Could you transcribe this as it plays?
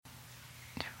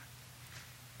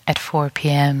at 4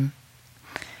 p.m.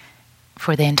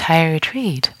 for the entire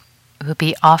retreat, we'll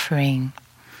be offering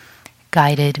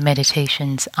guided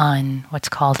meditations on what's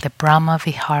called the Brahma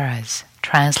Viharas,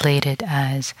 translated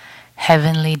as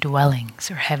heavenly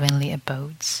dwellings or heavenly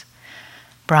abodes.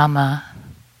 Brahma,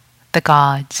 the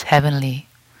gods, heavenly,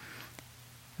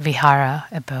 Vihara,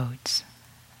 abodes,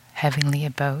 heavenly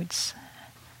abodes.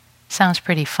 Sounds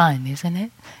pretty fun, isn't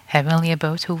it? Heavenly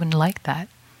abodes, who wouldn't like that?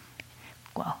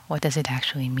 Well, what does it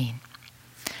actually mean?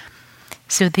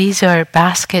 So these are a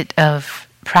basket of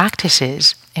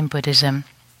practices in Buddhism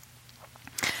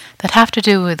that have to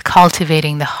do with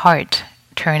cultivating the heart,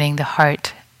 turning the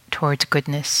heart towards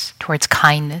goodness, towards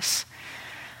kindness,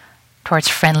 towards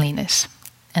friendliness.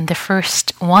 And the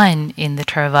first one in the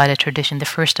Theravada tradition, the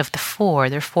first of the four,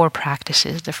 there are four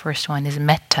practices. The first one is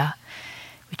Metta,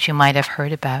 which you might have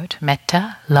heard about.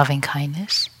 Metta, loving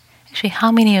kindness. Actually,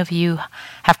 how many of you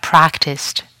have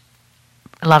practiced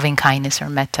loving kindness or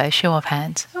metta? Show of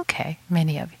hands. Okay,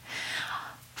 many of you.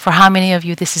 For how many of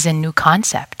you this is a new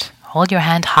concept? Hold your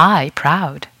hand high,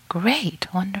 proud.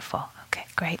 Great, wonderful. Okay,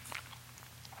 great.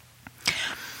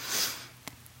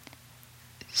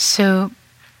 So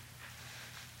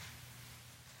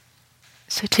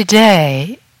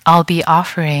today I'll be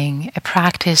offering a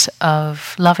practice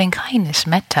of loving kindness,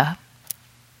 metta,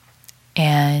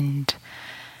 and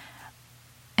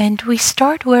we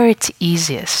start where it's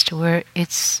easiest, where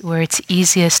it's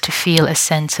easiest to feel a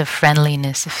sense of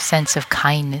friendliness, a sense of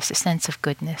kindness, a sense of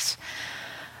goodness.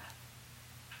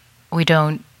 We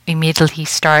don't immediately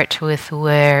start with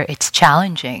where it's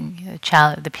challenging,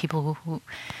 the people who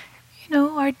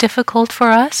are difficult for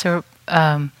us or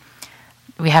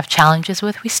we have challenges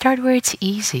with. We start where it's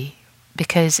easy,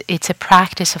 because it's a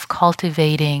practice of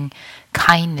cultivating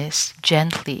kindness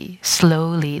gently,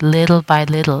 slowly, little by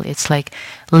little. It's like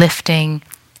lifting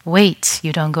weights.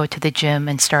 You don't go to the gym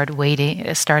and start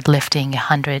lifting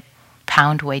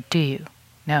 100-pound weight, do you?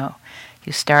 No.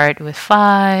 You start with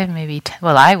 5, maybe 10.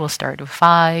 Well, I will start with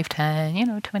 5,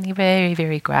 10, 20, very,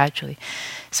 very gradually.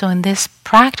 So in this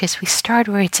practice, we start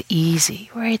where it's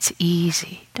easy,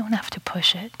 Don't have to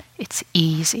push it. It's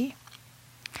easy.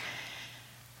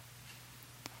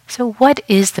 So what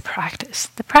is the practice?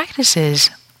 The practice is,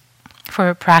 for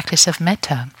a practice of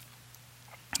metta,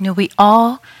 we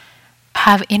all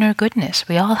have inner goodness.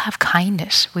 We all have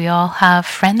kindness. We all have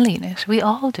friendliness. We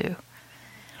all do.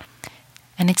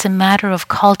 And it's a matter of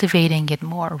cultivating it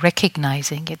more,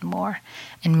 recognizing it more,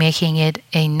 and making it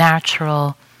a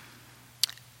natural,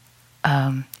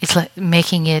 it's like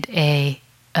making it a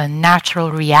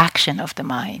natural reaction of the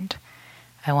mind.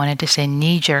 I wanted to say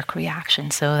knee-jerk reaction,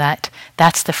 so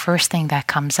that's the first thing that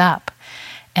comes up.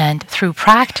 And through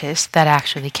practice, that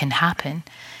actually can happen.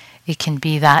 It can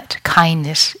be that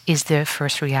kindness is the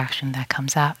first reaction that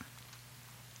comes up,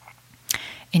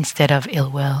 instead of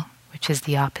ill will, which is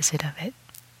the opposite of it.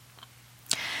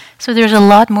 So there's a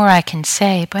lot more I can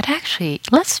say, but actually,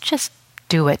 let's just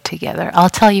do it together. I'll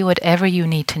tell you whatever you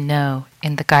need to know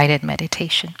in the guided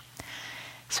meditation.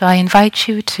 So I invite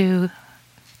you to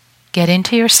get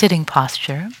into your sitting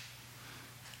posture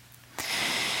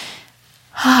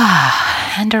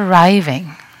and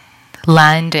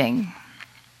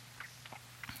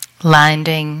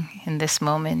landing in this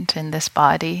moment, in this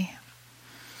body,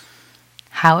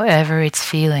 however it's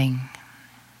feeling.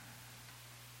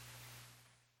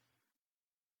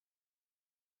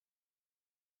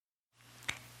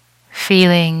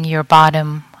 Feeling your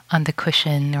bottom on the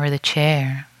cushion or the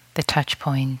chair, the touch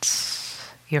points,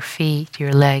 your feet,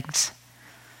 your legs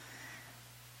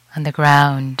on the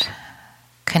ground,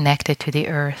 connected to the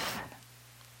earth.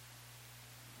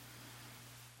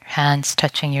 Your hands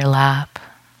touching your lap.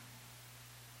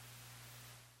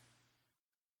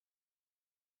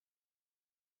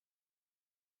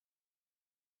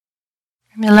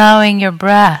 Allowing your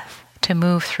breath to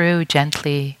move through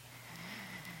gently.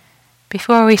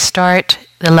 Before we start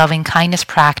the loving kindness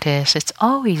practice, it's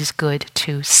always good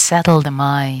to settle the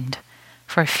mind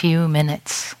for a few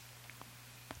minutes.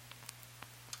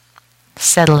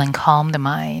 Settle and calm the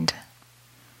mind.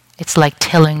 It's like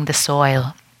tilling the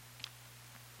soil,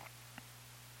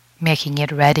 making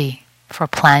it ready for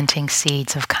planting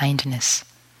seeds of kindness.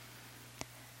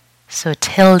 So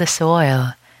till the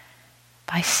soil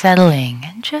by settling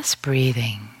and just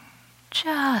breathing,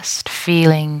 just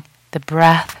feeling the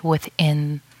breath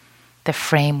within the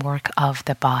framework of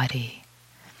the body.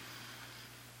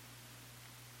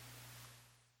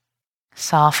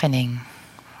 Softening,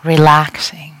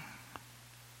 relaxing.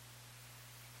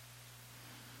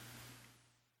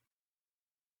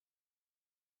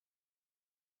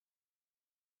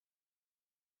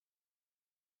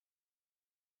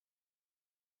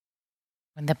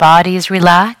 When the body is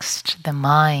relaxed, the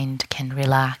mind can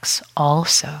relax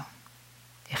also.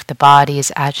 If the body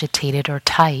is agitated or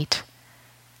tight,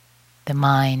 the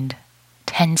mind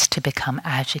tends to become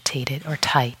agitated or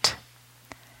tight.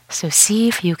 So see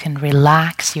if you can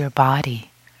relax your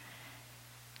body.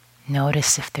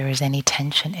 Notice if there is any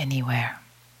tension anywhere.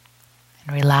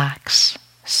 And relax,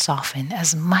 soften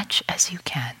as much as you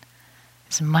can,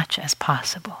 as much as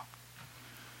possible.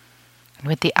 And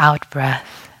with the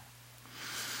out-breath,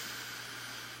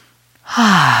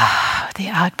 the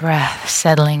out-breath,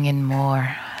 settling in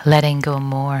more, letting go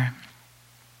more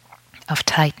of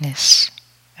tightness,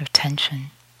 of tension.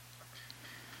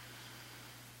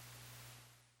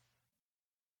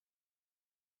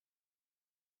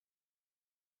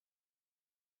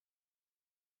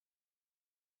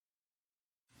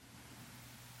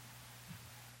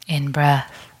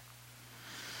 In-breath,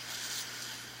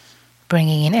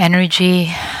 bringing in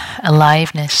energy,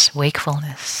 aliveness,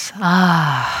 wakefulness.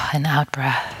 An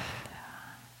out-breath.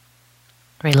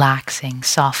 Relaxing,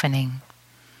 softening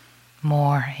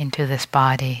more into this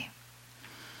body.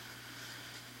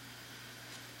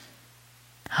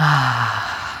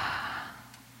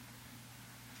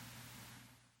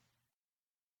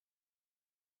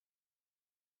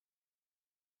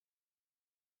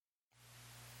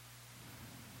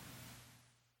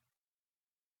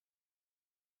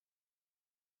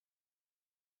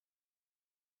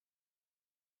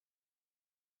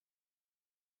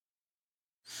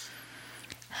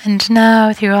 And now,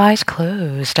 with your eyes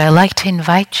closed, I'd like to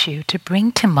invite you to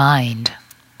bring to mind,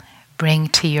 bring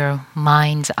to your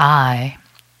mind's eye,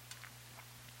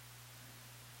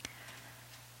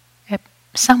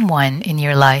 someone in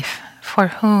your life for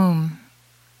whom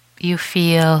you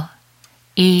feel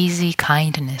easy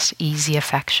kindness, easy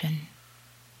affection.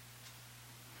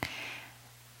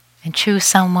 And choose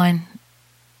someone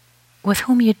with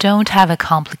whom you don't have a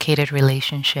complicated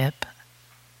relationship,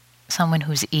 someone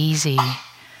who's easy.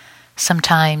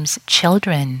 Sometimes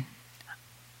children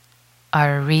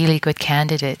are a really good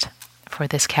candidate for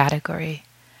this category.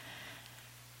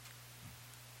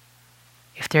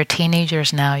 If they're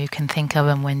teenagers now, you can think of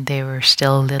them when they were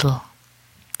still little.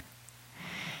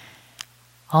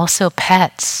 Also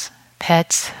pets.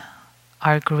 Pets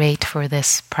are great for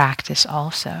this practice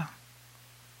also.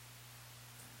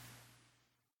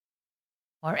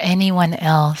 Or anyone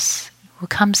else who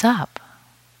comes up.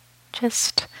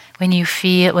 Just when you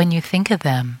think of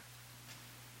them,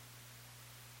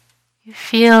 you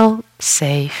feel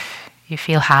safe, you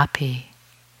feel happy.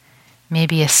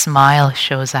 Maybe a smile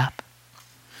shows up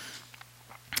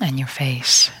on your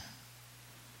face.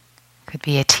 Could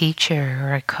be a teacher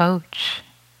or a coach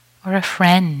or a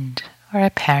friend or a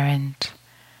parent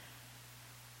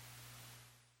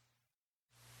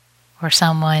or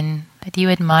someone that you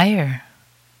admire,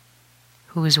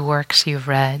 whose works you've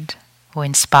read, who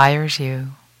inspires you,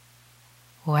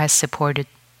 who has supported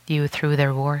you through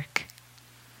their work.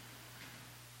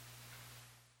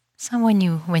 Someone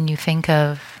when you think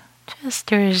of, just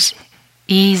there's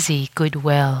easy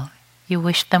goodwill. You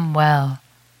wish them well.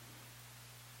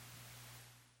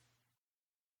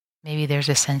 Maybe there's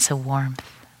a sense of warmth.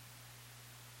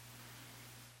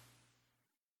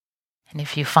 And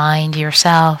if you find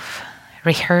yourself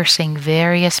rehearsing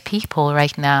various people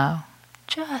right now,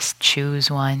 just choose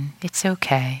one. It's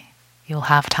okay. You'll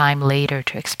have time later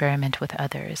to experiment with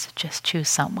others. Just choose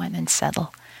someone and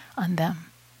settle on them.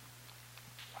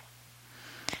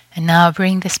 And now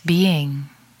bring this being,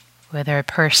 whether a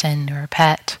person or a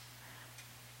pet,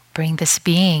 bring this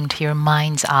being to your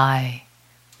mind's eye.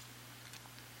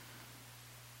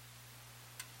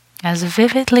 As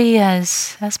vividly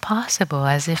as possible,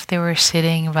 as if they were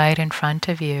sitting right in front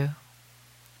of you.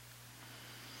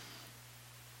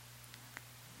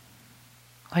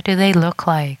 What do they look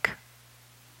like?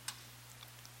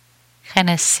 Kind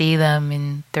of see them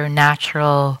in their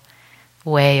natural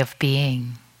way of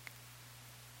being.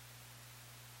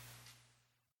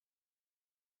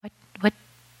 What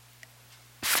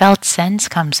felt sense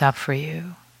comes up for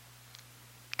you?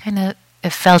 Kind of a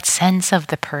felt sense of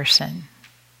the person.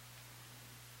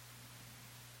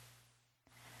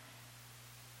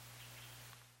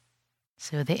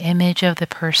 So the image of the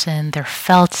person, their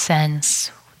felt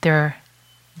sense, their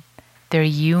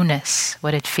you-ness,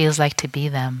 what it feels like to be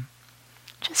them.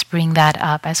 Just bring that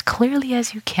up as clearly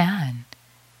as you can.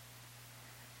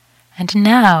 And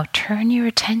now turn your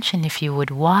attention, if you would,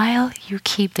 while you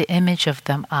keep the image of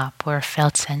them up or a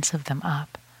felt sense of them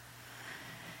up,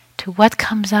 to what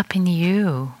comes up in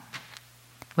you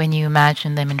when you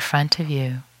imagine them in front of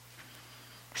you.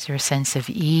 Is there a sense of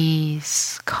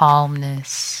ease,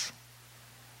 calmness,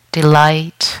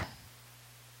 delight,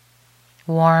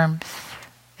 warmth,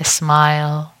 a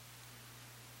smile.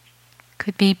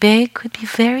 Could be big, could be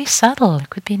very subtle, it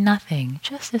could be nothing.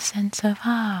 Just a sense of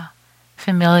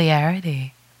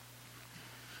familiarity.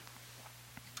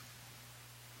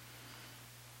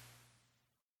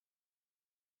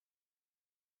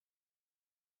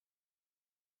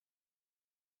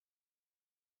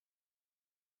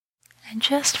 And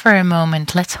just for a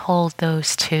moment, let's hold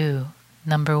those two.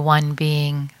 Number one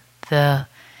being the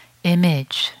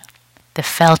image, the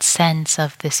felt sense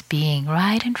of this being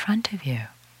right in front of you.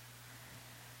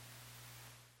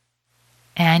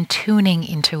 And tuning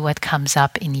into what comes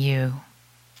up in you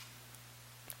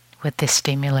with this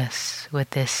stimulus, with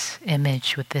this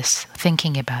image, with this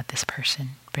thinking about this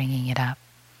person, bringing it up.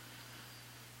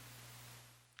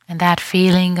 And that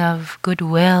feeling of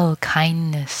goodwill,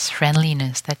 kindness,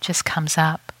 friendliness that just comes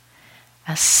up,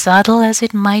 as subtle as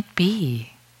it might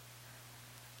be,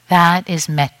 that is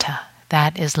metta,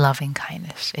 that is loving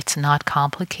kindness. It's not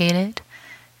complicated,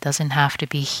 doesn't have to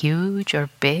be huge or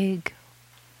big.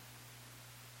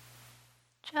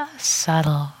 Just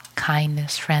subtle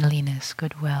kindness, friendliness,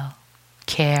 goodwill,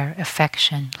 care,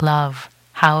 affection, love,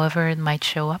 however it might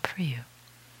show up for you.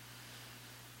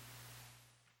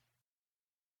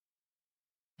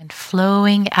 And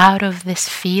flowing out of this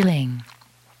feeling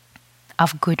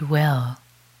of goodwill,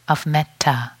 of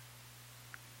metta,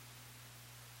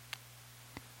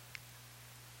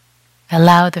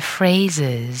 allow the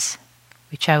phrases,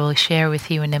 which I will share with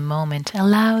you in a moment,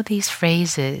 allow these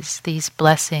phrases, these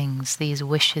blessings, these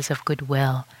wishes of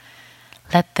goodwill,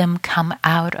 let them come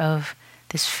out of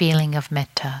this feeling of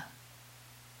metta,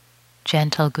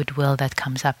 gentle goodwill that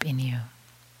comes up in you.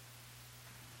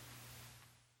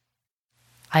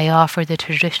 I offer the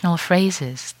traditional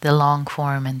phrases, the long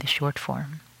form and the short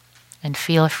form, and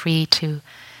feel free to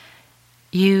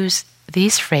use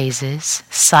these phrases,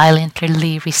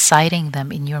 silently reciting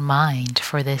them in your mind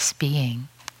for this being.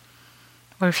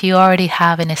 Or if you already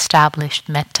have an established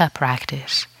metta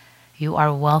practice, you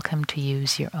are welcome to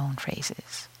use your own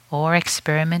phrases or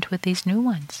experiment with these new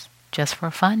ones just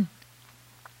for fun.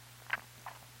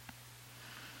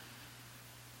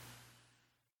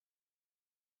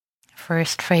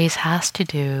 First phrase has to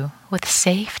do with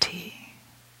safety.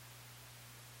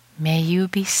 May you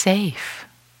be safe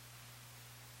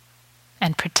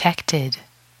and protected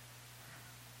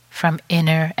from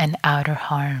inner and outer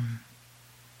harm.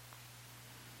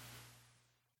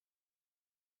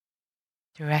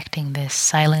 Directing this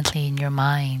silently in your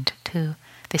mind to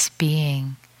this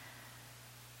being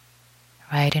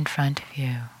right in front of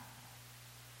you.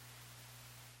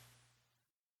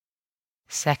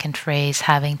 Second phrase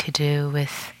having to do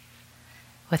with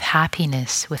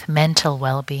happiness, with mental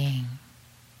well-being.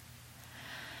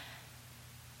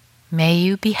 May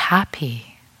you be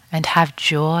happy and have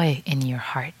joy in your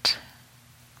heart.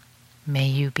 May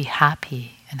you be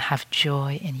happy and have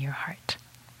joy in your heart.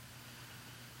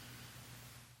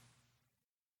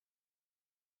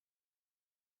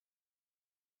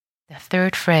 The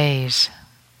third phrase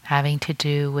having to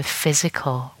do with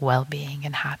physical well-being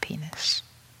and happiness.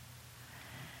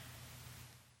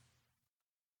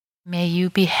 May you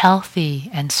be healthy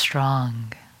and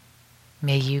strong.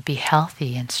 May you be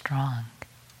healthy and strong.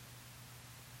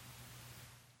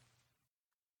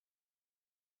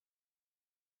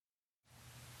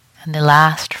 And the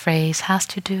last phrase has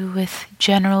to do with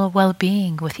general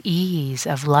well-being, with ease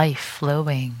of life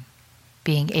flowing,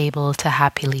 being able to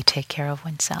happily take care of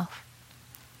oneself.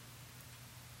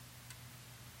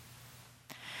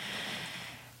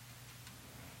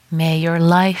 May your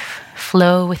life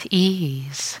flow with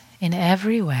ease in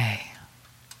every way.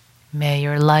 May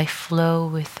your life flow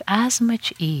with as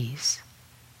much ease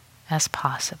as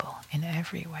possible in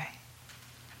every way.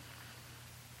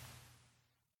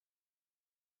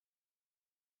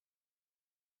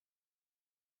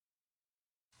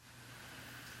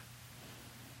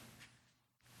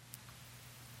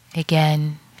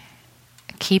 Again,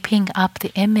 keeping up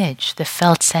the image, the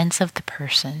felt sense of the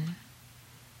person.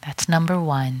 That's number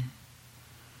one.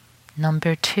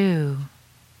 Number two,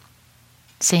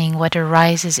 seeing what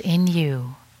arises in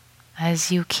you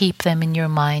as you keep them in your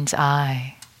mind's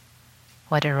eye,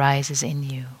 what arises in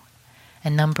you.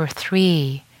 And number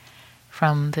three,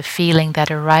 from the feeling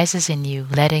that arises in you,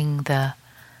 letting the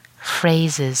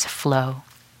phrases flow.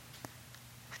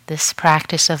 This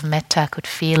practice of metta could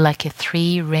feel like a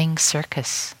 3-ring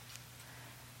circus.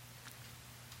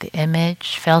 The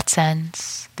image, felt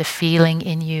sense, the feeling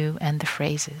in you, and the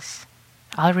phrases.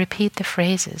 I'll repeat the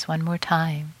phrases one more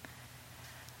time.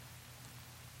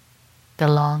 The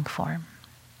long form.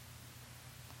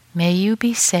 May you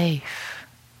be safe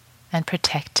and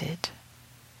protected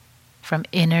from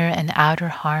inner and outer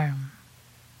harm,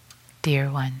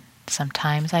 dear one.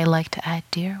 Sometimes I like to add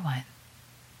dear one,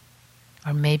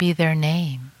 or maybe their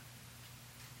name.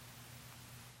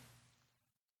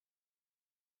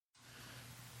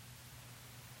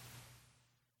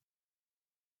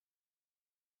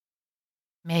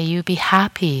 May you be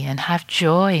happy and have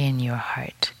joy in your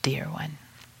heart, dear one.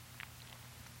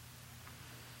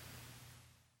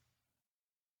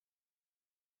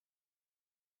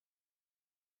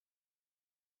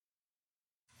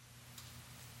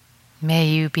 May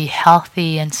you be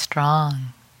healthy and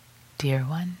strong, dear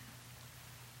one.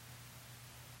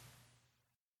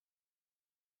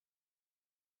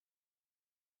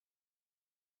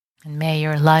 And may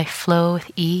your life flow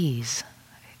with ease,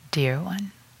 dear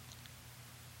one.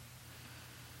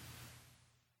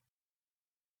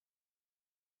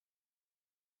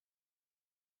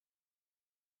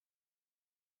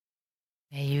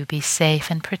 May you be safe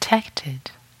and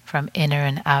protected from inner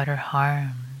and outer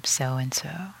harm, so and so.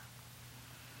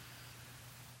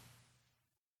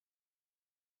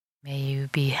 May you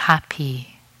be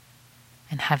happy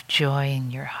and have joy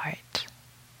in your heart,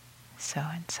 so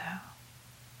and so.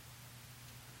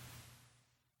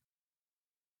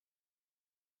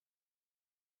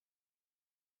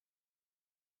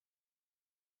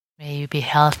 May you be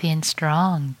healthy and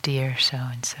strong, dear so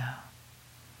and so.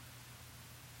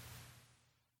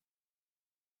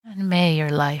 And may your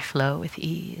life flow with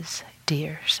ease,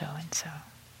 dear so and so.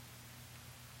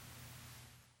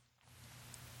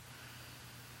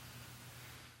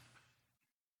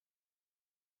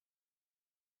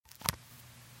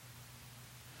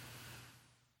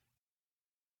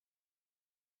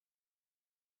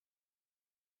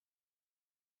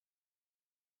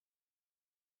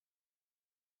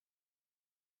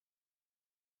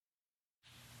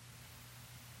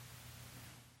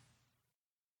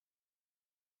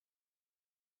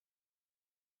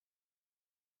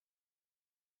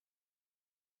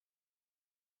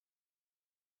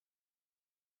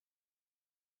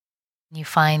 You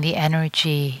find the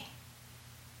energy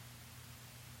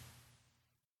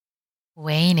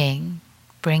waning,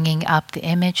 bringing up the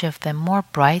image of them more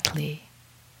brightly.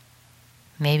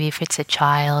 Maybe if it's a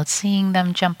child, seeing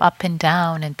them jump up and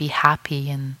down and be happy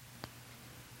and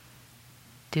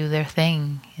do their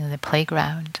thing in the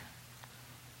playground.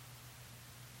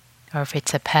 Or if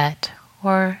it's a pet,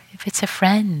 or if it's a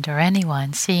friend or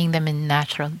anyone, seeing them in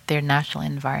their natural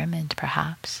environment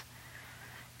perhaps,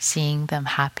 seeing them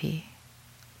happy.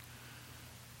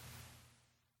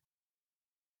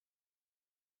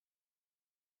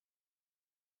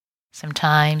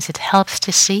 Sometimes it helps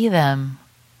to see them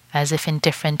as if in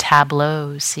different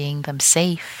tableaus, seeing them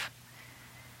safe,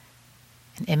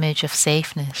 an image of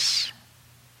safeness.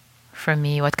 For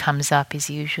me, what comes up is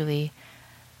usually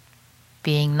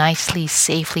being nicely,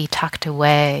 safely tucked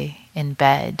away in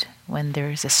bed when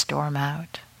there's a storm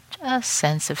out. Just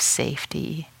sense of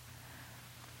safety.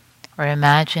 Or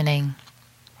imagining,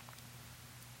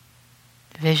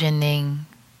 visioning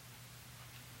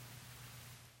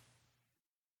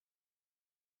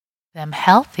them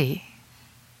healthy.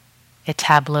 A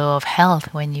tableau of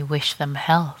health when you wish them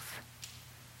health.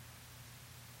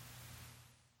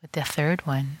 With the third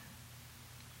one,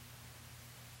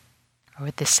 or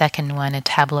with the second one, a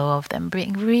tableau of them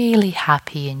being really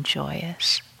happy and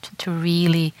joyous, to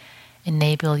really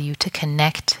enable you to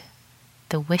connect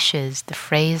the wishes, the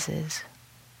phrases,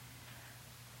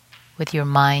 with your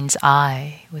mind's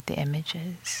eye, with the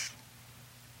images.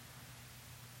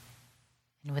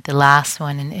 And with the last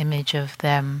one, an image of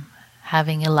them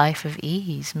having a life of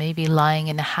ease, maybe lying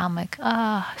in a hammock,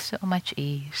 so much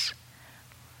ease.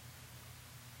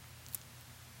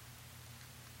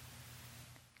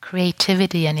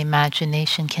 Creativity and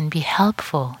imagination can be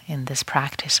helpful in this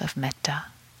practice of metta.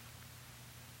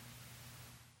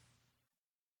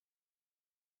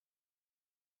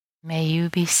 May you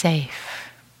be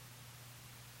safe,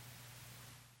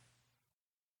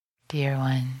 dear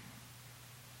one.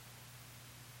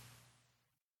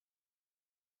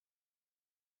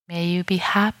 May you be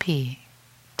happy,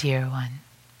 dear one.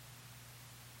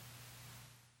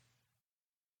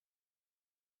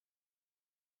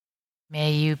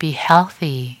 May you be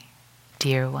healthy,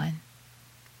 dear one.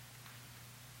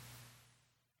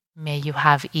 May you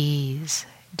have ease,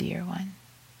 dear one.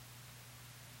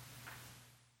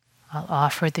 I'll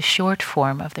offer the short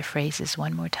form of the phrases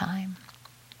one more time.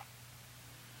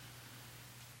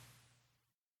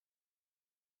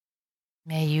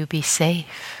 May you be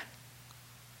safe.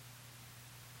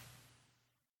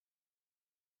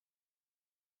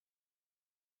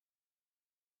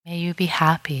 May you be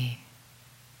happy.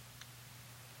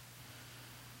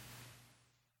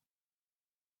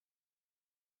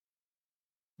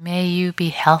 May you be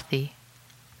healthy.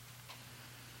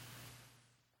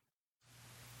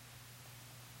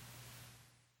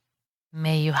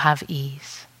 May you have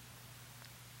ease.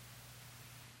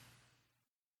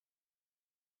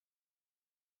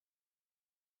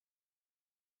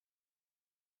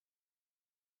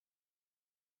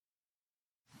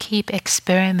 Keep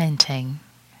experimenting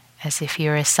as if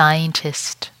you're a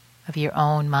scientist of your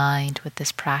own mind with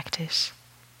this practice.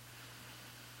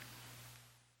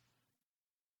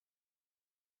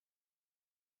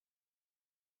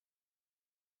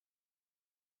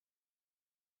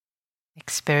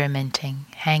 Experimenting,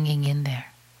 hanging in there.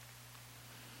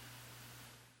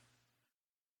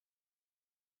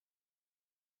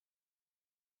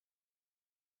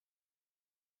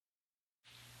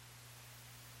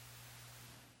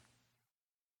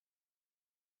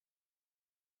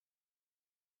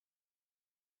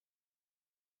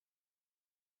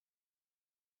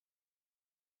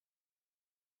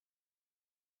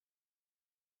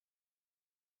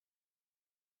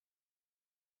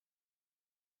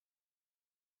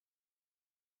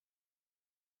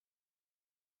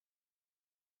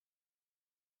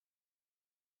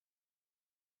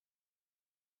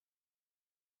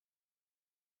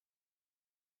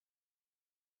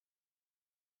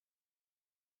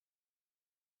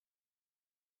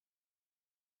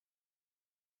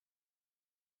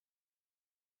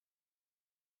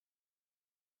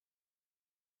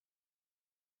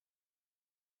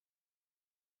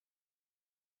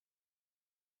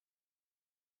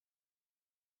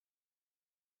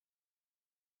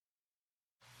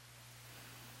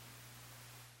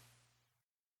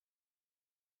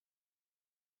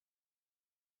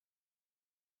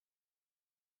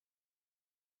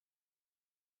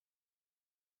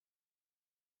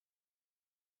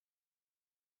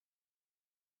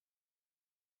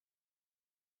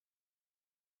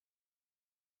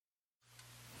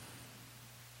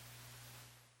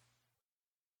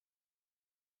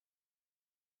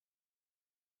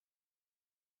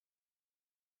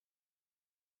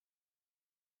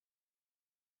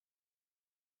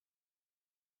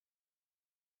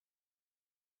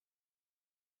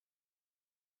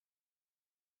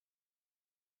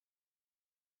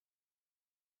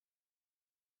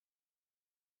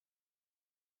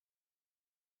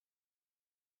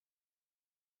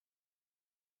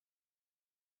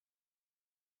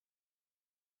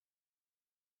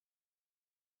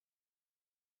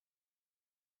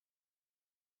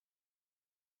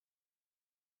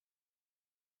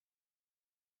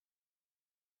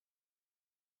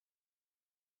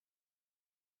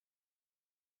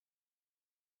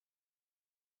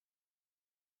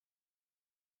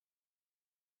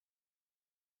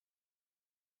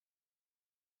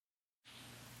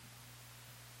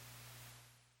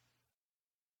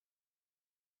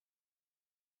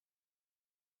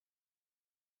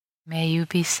 May you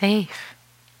be safe,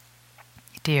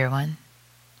 dear one.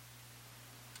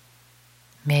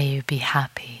 May you be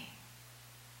happy.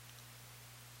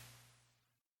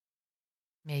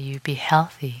 May you be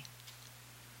healthy.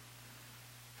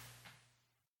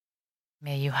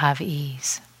 May you have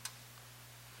ease.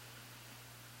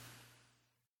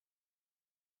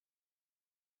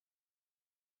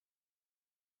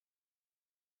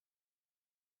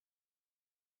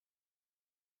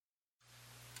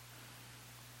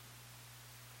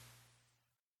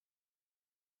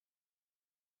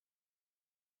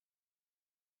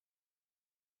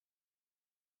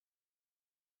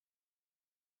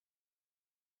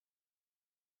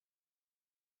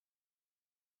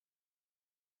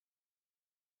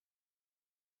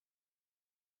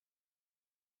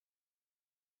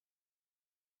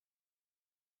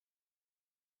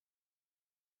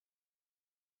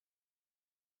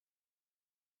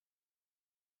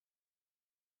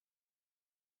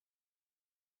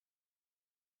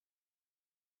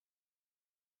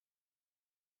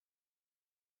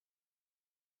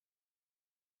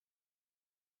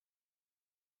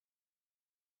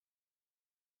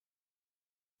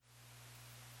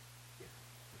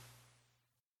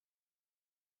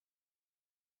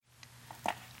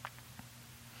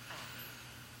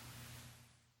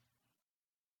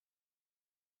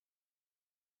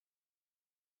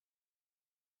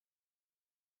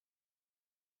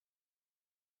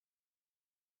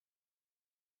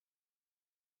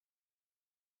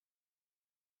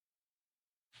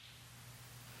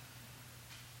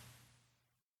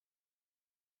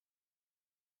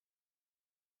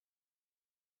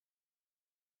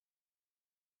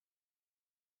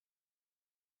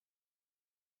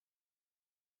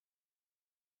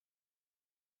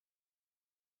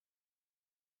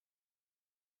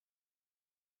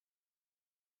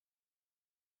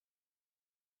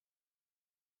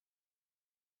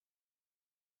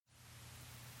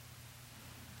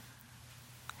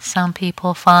 Some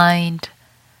people find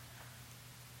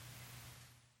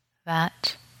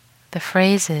that the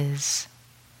phrases,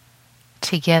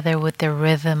 together with the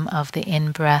rhythm of the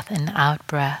in-breath and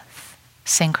out-breath,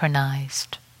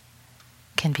 synchronized,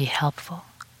 can be helpful.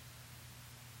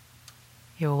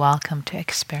 You're welcome to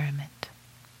experiment.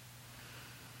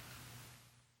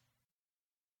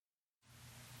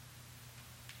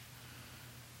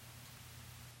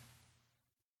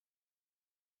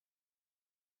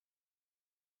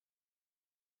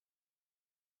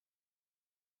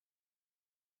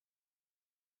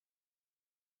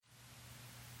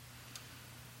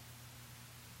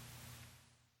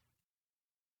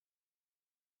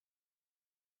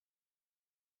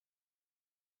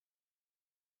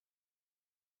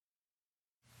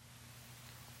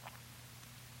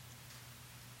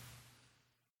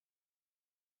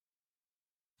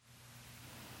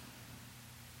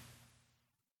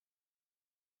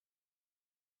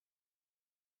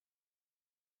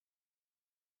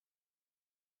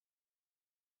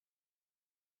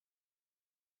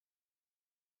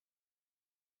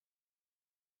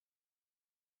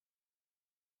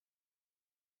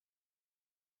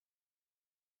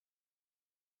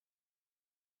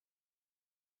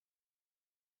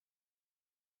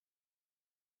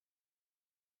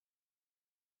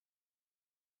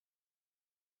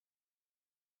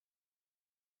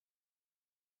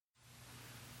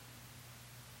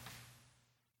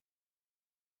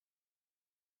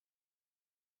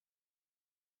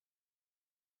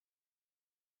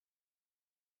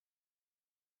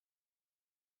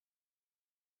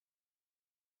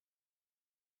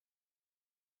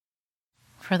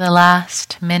 For the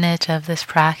last minute of this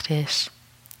practice,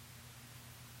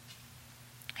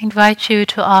 I invite you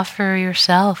to offer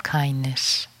yourself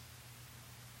kindness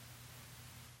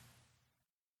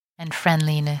and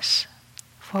friendliness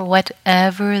for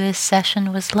whatever this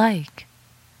session was like.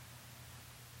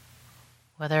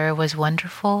 Whether it was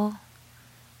wonderful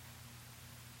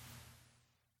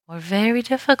or very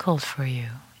difficult for you,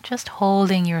 just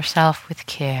holding yourself with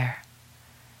care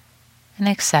and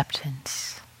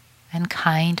acceptance and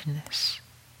kindness,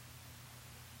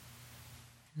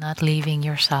 not leaving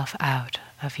yourself out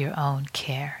of your own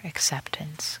care,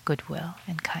 acceptance, goodwill,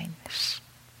 and kindness.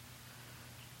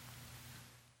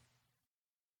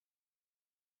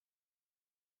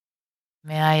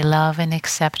 May I love and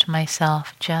accept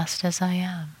myself just as I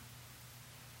am.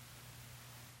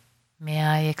 May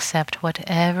I accept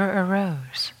whatever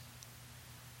arose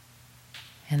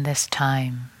in this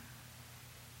time,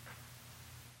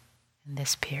 in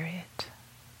this period,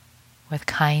 with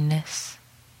kindness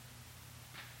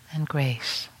and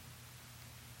grace.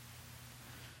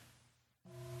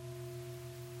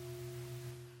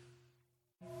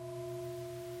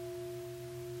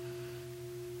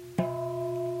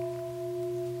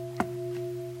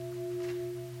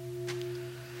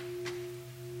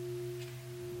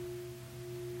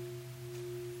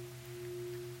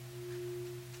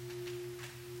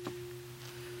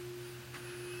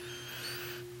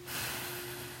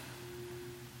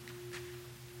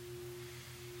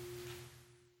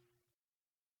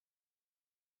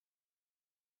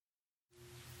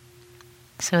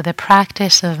 So the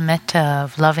practice of metta,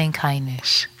 of loving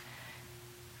kindness,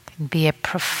 can be a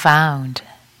profound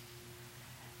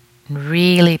and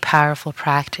really powerful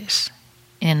practice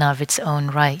in and of its own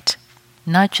right.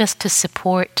 Not just to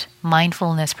support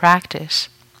mindfulness practice,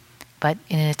 but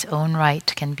in its own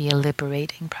right can be a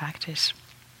liberating practice.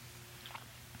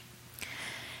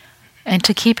 And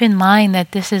to keep in mind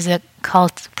that this is a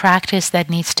practice that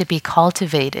needs to be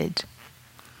cultivated.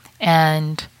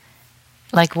 And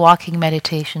like walking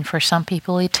meditation, for some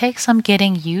people it takes some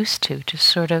getting used to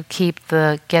sort of get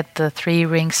the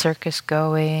 3-ring circus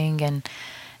going,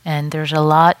 and there's a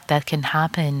lot that can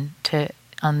happen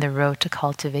on the road to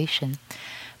cultivation.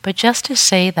 But just to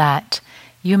say that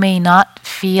you may not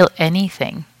feel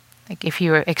anything, like if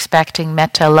you're expecting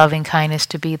metta, loving kindness,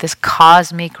 to be this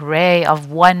cosmic ray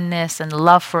of oneness and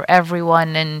love for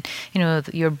everyone, and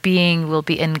your being will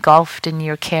be engulfed in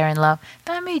your care and love,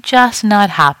 that may just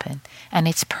not happen. And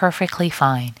it's perfectly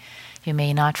fine. You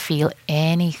may not feel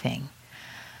anything.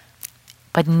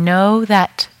 But know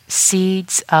that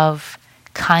seeds of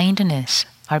kindness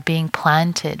are being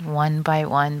planted one by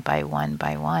one by one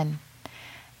by one.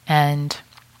 And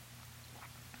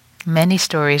many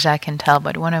stories I can tell,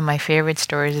 but one of my favorite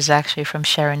stories is actually from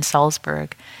Sharon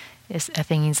Salzberg. I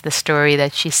think it's the story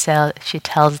that she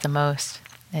tells the most.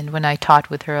 And when I taught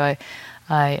with her,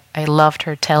 I loved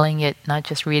her telling it, not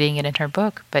just reading it in her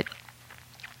book, but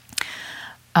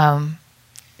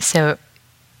so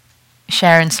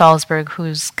Sharon Salzberg,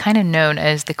 who's kind of known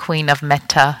as the Queen of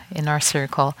Metta in our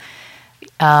circle,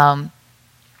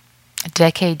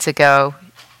 decades ago,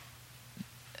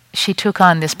 she took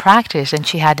on this practice and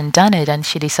she hadn't done it, and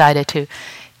she decided to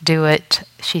do it,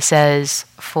 she says,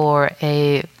 for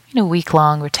a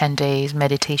week-long or 10 days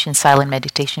meditation, silent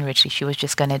meditation retreat. She was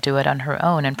just going to do it on her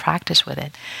own and practice with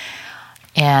it.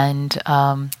 And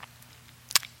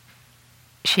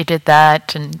she did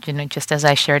that, and just as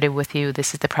I shared it with you,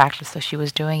 this is the practice. So she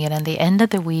was doing it, and at the end of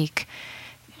the week,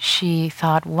 she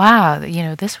thought, wow,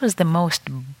 this was the most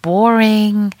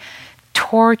boring,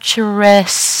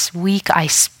 torturous week I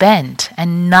spent,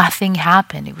 and nothing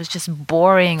happened. It was just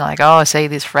boring, like, say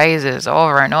these phrases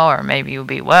over and over. Maybe you'll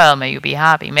be well, may you be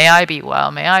happy, may I be well,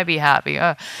 may I be happy.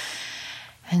 And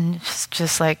it's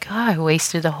just like, I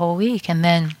wasted the whole week. And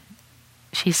then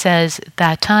she says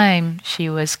that time she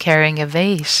was carrying a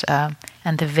vase, and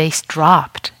the vase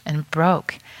dropped and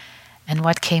broke. And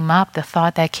what came up, the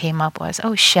thought that came up was,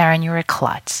 Sharon, you're a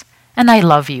klutz, and I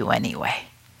love you anyway.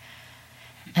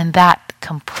 And that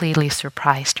completely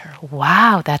surprised her.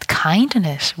 Wow, that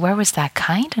kindness. Where was that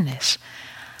kindness?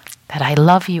 That I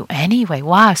love you anyway.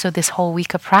 Wow, so this whole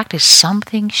week of practice,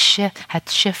 something had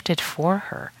shifted for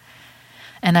her.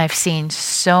 And I've seen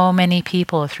so many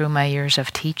people through my years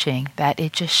of teaching that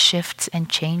it just shifts and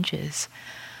changes.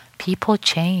 People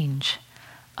change.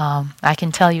 I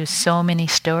can tell you so many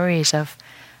stories of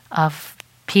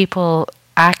people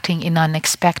acting in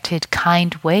unexpected,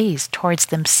 kind ways towards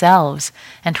themselves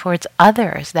and towards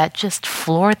others that just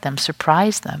floored them,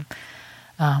 surprised them.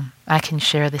 I can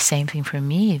share the same thing for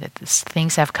me, that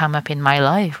things have come up in my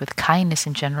life with kindness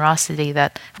and generosity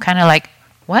that I'm kind of like,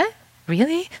 what?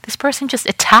 Really? This person just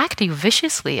attacked you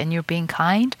viciously and you're being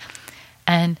kind?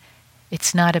 And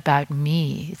it's not about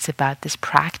me, it's about this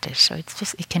practice. So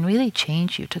it can really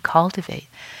change you to cultivate.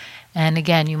 And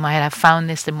again, you might have found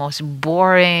this the most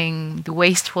boring,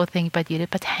 wasteful thing, but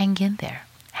hang in there.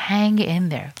 Hang in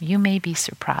there. You may be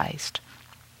surprised.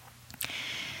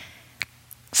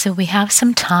 So we have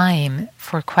some time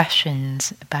for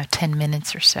questions, about 10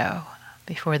 minutes or so,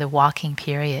 before the walking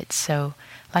period. So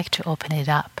I'd like to open it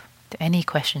up to any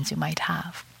questions you might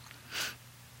have.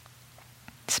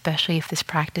 Especially if this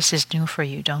practice is new for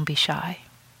you, don't be shy.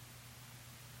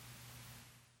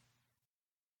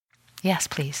 Yes,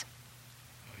 please.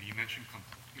 You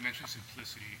mentioned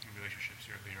simplicity in relationships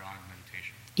earlier on in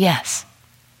meditation. Yes.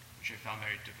 Which I found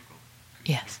very difficult.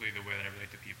 Yes. Typically the way that I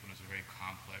relate to people is a very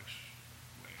complex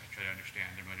way. I try to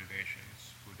understand their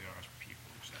motivations, who they are as people,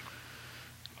 etc.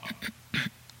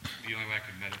 The only way I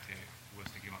could meditate was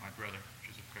thinking about my brother,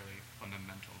 which is a fairly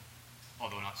fundamental,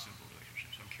 although not simple relationship.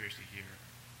 So I'm curious to hear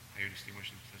how you distinguish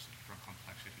simplicity from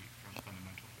complexity from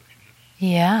fundamental relationships.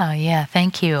 Yeah,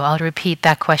 thank you. I'll repeat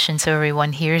that question so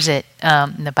everyone hears it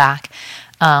in the back.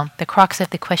 The crux of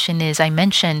the question is, I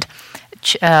mentioned,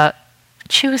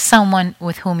 choose someone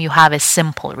with whom you have a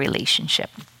simple relationship.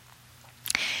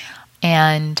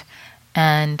 And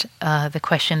the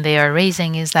question they are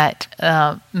raising is that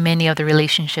many of the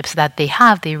relationships that they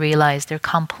have, they realize they're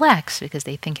complex because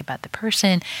they think about the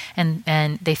person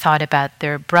and they thought about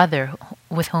their brother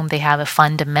with whom they have a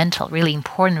fundamental, really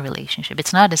important relationship.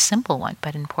 It's not a simple one,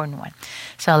 but an important one.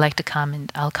 So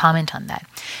I'll comment on that.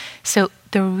 So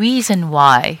the reason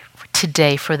why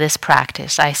today for this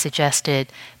practice I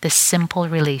suggested the simple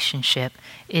relationship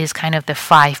is kind of the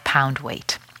 5-pound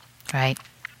weight, right?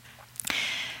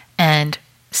 And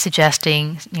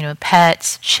suggesting,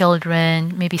 pets,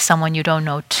 children, maybe someone you don't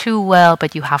know too well,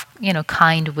 but you have,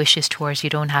 kind wishes towards, you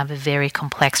don't have a very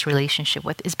complex relationship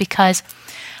with, is because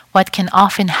what can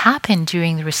often happen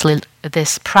during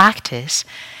this practice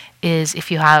is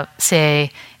if you have,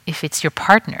 say, if it's your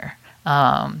partner,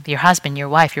 your husband, your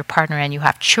wife, your partner, and you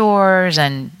have chores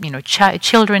and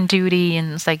children duty,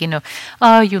 and it's like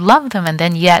you love them, and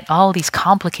then yet all these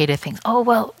complicated things. Oh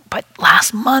well, but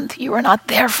last month you were not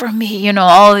there for me.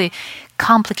 All the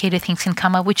complicated things can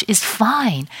come up, which is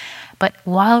fine. But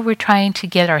while we're trying to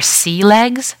get our sea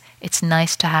legs, it's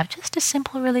nice to have just a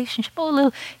simple relationship. A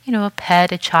little, a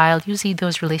pet, a child. Usually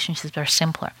those relationships are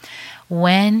simpler.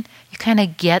 When you kind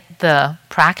of get the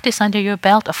practice under your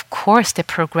belt, of course the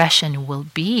progression will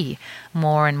be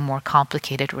more and more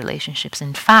complicated relationships.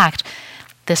 In fact,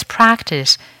 this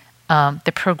practice,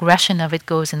 the progression of it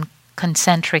goes in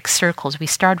concentric circles. We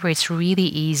start where it's really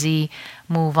easy,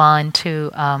 move on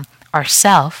to our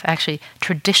self. Actually,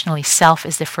 traditionally, self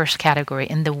is the first category.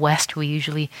 In the West, we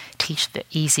usually teach the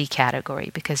easy category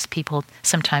because people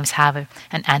sometimes have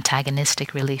an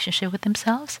antagonistic relationship with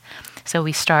themselves. So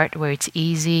we start where it's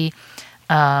easy,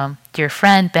 dear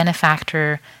friend,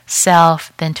 benefactor,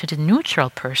 self, then to the neutral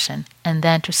person, and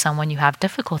then to someone you have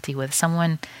difficulty with,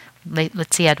 someone,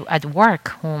 let's say at work,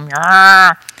 whom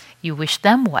you wish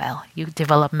them well. You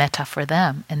develop metta for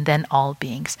them and then all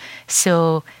beings.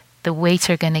 So the weights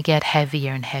are going to get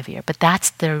heavier and heavier. But that's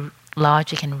the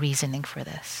logic and reasoning for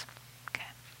this. Okay.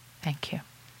 Thank you.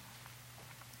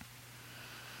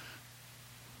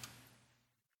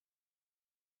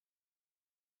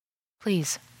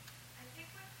 Please. I think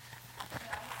what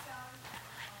sound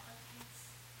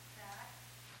complicates that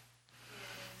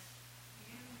is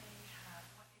you may have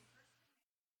what a person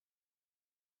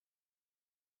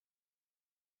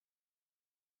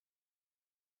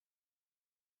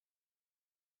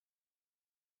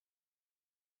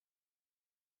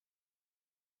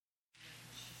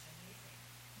she's amazing.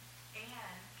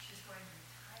 And she's going to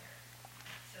retire.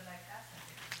 So like that's a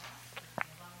big loss for me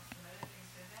along with some other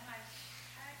things. So then I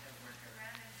had to work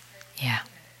around and say, Yeah.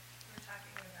 wait a minute, we're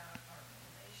talking about our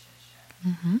relationship,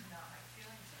 Mm-hmm. not my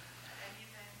feelings about that. And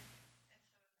even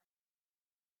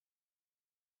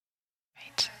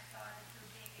and so Right. I thought of her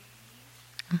being at ease.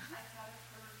 Mm-hmm. I thought of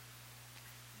her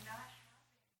not having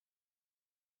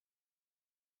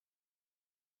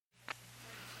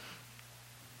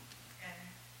and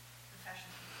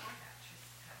professions before that. She's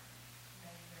had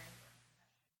many very important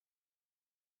professions.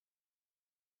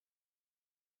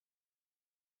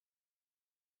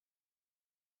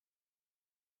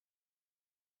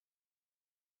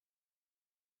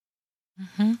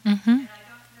 Mm-hmm. Mm-hmm. And I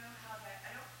don't know how that,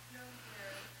 I don't know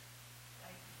where,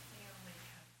 like, family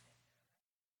comes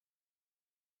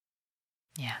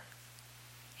in. Yeah.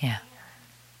 Yeah.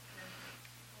 And,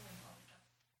 people involved.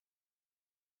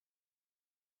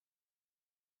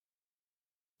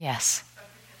 Yes. But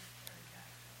because they're young.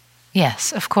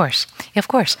 Yes, of course. Of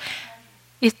course.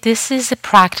 This is a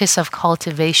practice of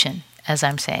cultivation, as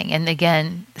I'm saying. And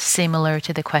again, similar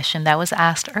to the question that was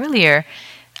asked earlier,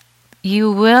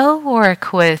 you will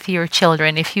work with your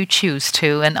children if you choose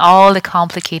to, and all the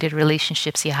complicated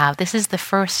relationships you have. This is the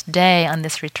first day on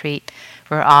this retreat.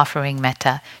 We're offering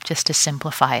metta just to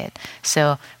simplify it.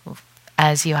 So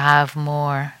as you have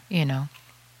more,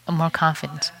 more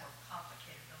confidence.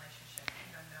 Complicated relationship,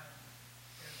 even though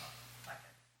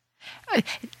there's like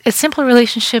A simple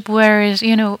relationship where is,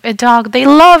 a dog, they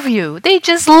love you. They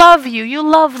just love you. You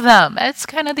love them. That's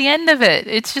kind of the end of it.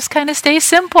 It's just kind of stay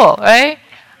simple, right?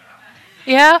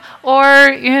 Yeah,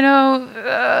 or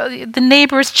the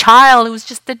neighbor's child who's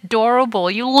just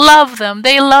adorable. You love them,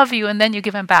 they love you, and then you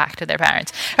give them back to their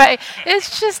parents, right?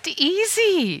 It's just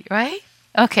easy, right?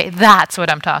 Okay, that's what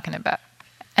I'm talking about,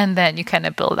 and then you kind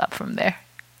of build up from there.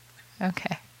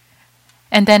 Okay,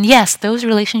 and then yes, those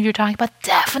relations you're talking about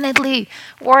definitely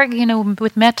work,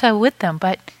 with metta with them,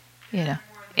 but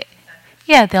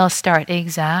yeah, they'll start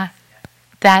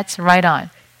That's right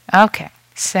on. Okay,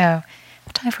 so.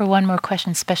 Time for one more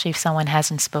question, especially if someone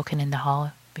hasn't spoken in the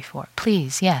hall before.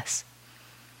 Please, yes.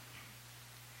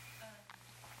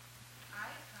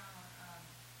 I found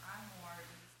I'm more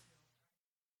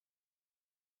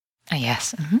used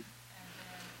Yes. Mm-hmm. to, and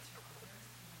then to others,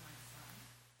 even my son.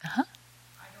 Uh-huh.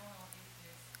 I don't know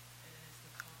if this is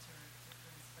the culture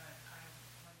difference, but I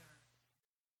wonder.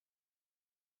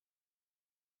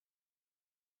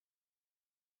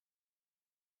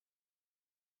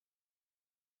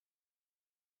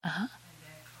 Uh-huh. And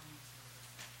then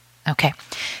comes Okay.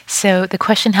 So the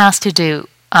question has to do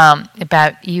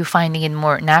about you finding it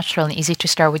more natural and easy to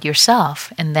start with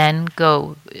yourself and then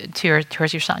go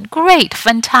towards your son. Great,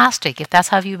 fantastic. If that's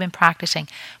how you've been practicing,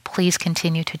 please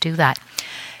continue to do that.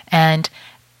 And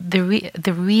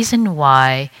the reason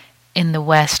why in the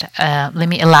West, let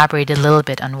me elaborate a little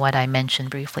bit on what I mentioned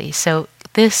briefly. So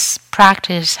this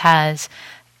practice has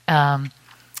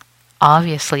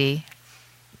obviously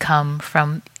come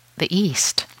from the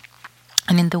East.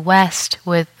 And in the West,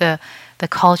 with the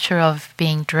culture of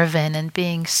being driven and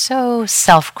being so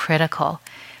self-critical,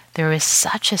 there is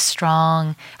such a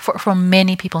strong, for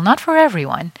many people, not for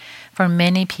everyone, for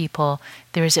many people,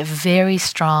 there is a very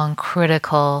strong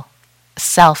critical,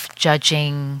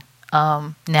 self-judging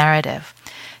narrative.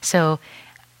 So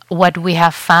what we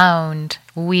have found,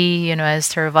 as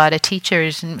Theravada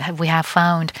teachers, we have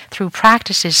found through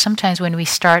practices, sometimes when we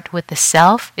start with the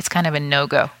self, it's kind of a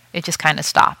no-go. It just kind of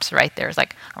stops right there. It's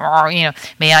like,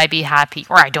 may I be happy,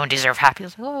 or I don't deserve happy.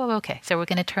 It's like, oh, okay. So we're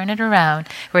going to turn it around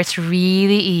where it's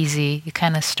really easy. You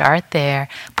kind of start there,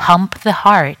 pump the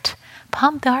heart,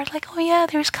 like, oh yeah,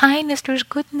 there's kindness, there's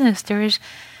goodness,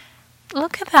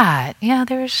 look at that. Yeah,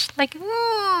 there's like,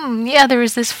 there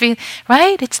is this feel,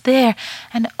 right? It's there.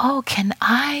 And can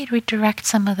I redirect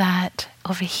some of that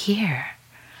over here?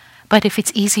 But if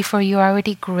it's easy for you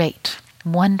already, great.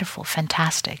 Wonderful,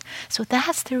 fantastic. So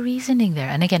that's the reasoning there.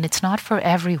 And again, it's not for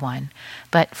everyone,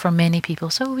 but for many people.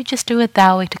 So we just do it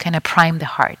that way to kind of prime the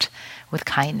heart with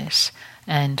kindness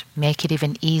and make it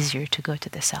even easier to go to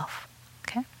the self.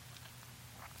 Okay?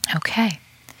 Okay.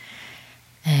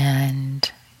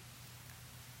 And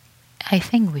I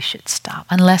think we should stop,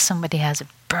 unless somebody has a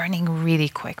burning really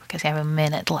quick, because I have a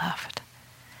minute left.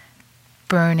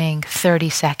 Burning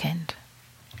 30-second.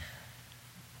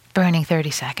 Burning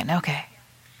 30-second, okay.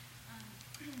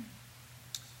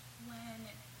 When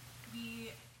we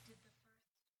did the first,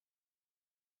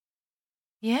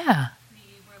 Yeah.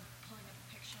 we were pulling up a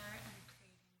picture and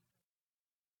creating.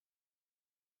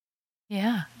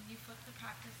 Yeah. When you flip the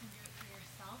practice and do it for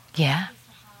yourself, Yeah.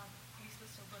 are you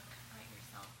supposed to look at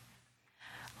yourself?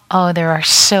 Oh, there are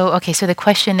so... Okay, so the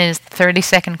question is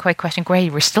 30-second quick question.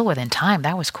 Great, we're still within time.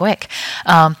 That was quick.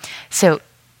 So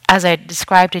as I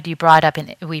described it, we brought up an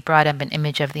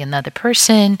image of another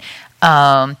person,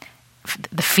 the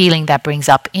feeling that brings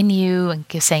up in you, and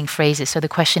saying phrases. So the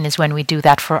question is, when we do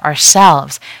that for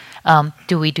ourselves,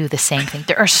 do we do the same thing?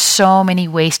 There are so many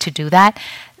ways to do that.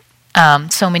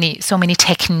 So many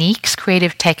techniques,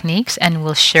 creative techniques, and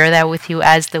we'll share that with you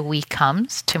as the week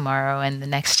comes, tomorrow and the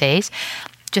next days.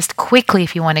 Just quickly,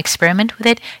 if you want to experiment with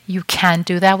it, you can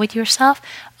do that with yourself.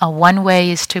 One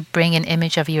way is to bring an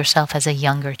image of yourself as a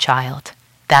younger child.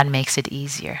 That makes it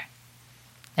easier.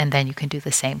 And then you can do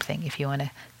the same thing if you want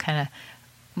to kind of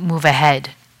move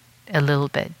ahead a little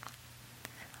bit.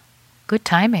 Good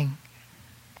timing.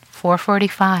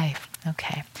 4:45.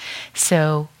 Okay.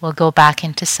 So we'll go back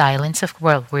into silence.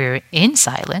 Well, we're in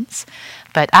silence.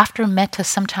 But after metta,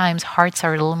 sometimes hearts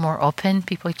are a little more open.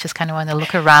 People just kind of want to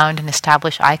look around and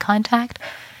establish eye contact.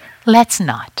 Let's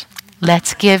not.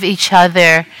 Let's give each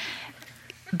other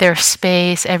their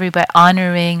space, everybody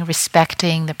honoring,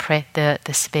 respecting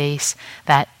the space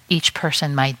that each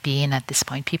person might be in at this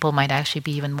point. People might actually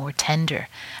be even more tender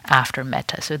after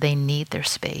metta, so they need their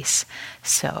space.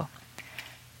 So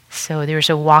there's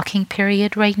a walking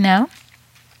period right now,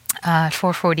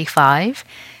 4:45,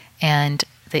 and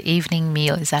the evening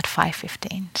meal is at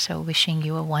 5:15. So wishing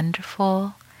you a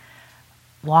wonderful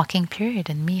walking period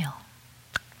and meal.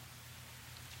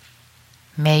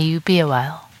 May you be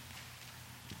well.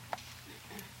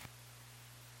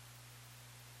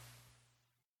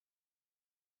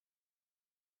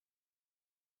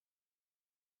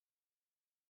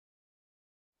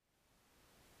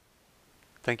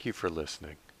 Thank you for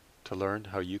listening. To learn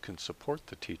how you can support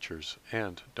the teachers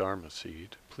and Dharma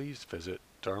Seed, please visit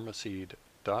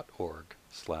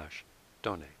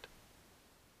dharmaseed.org/donate.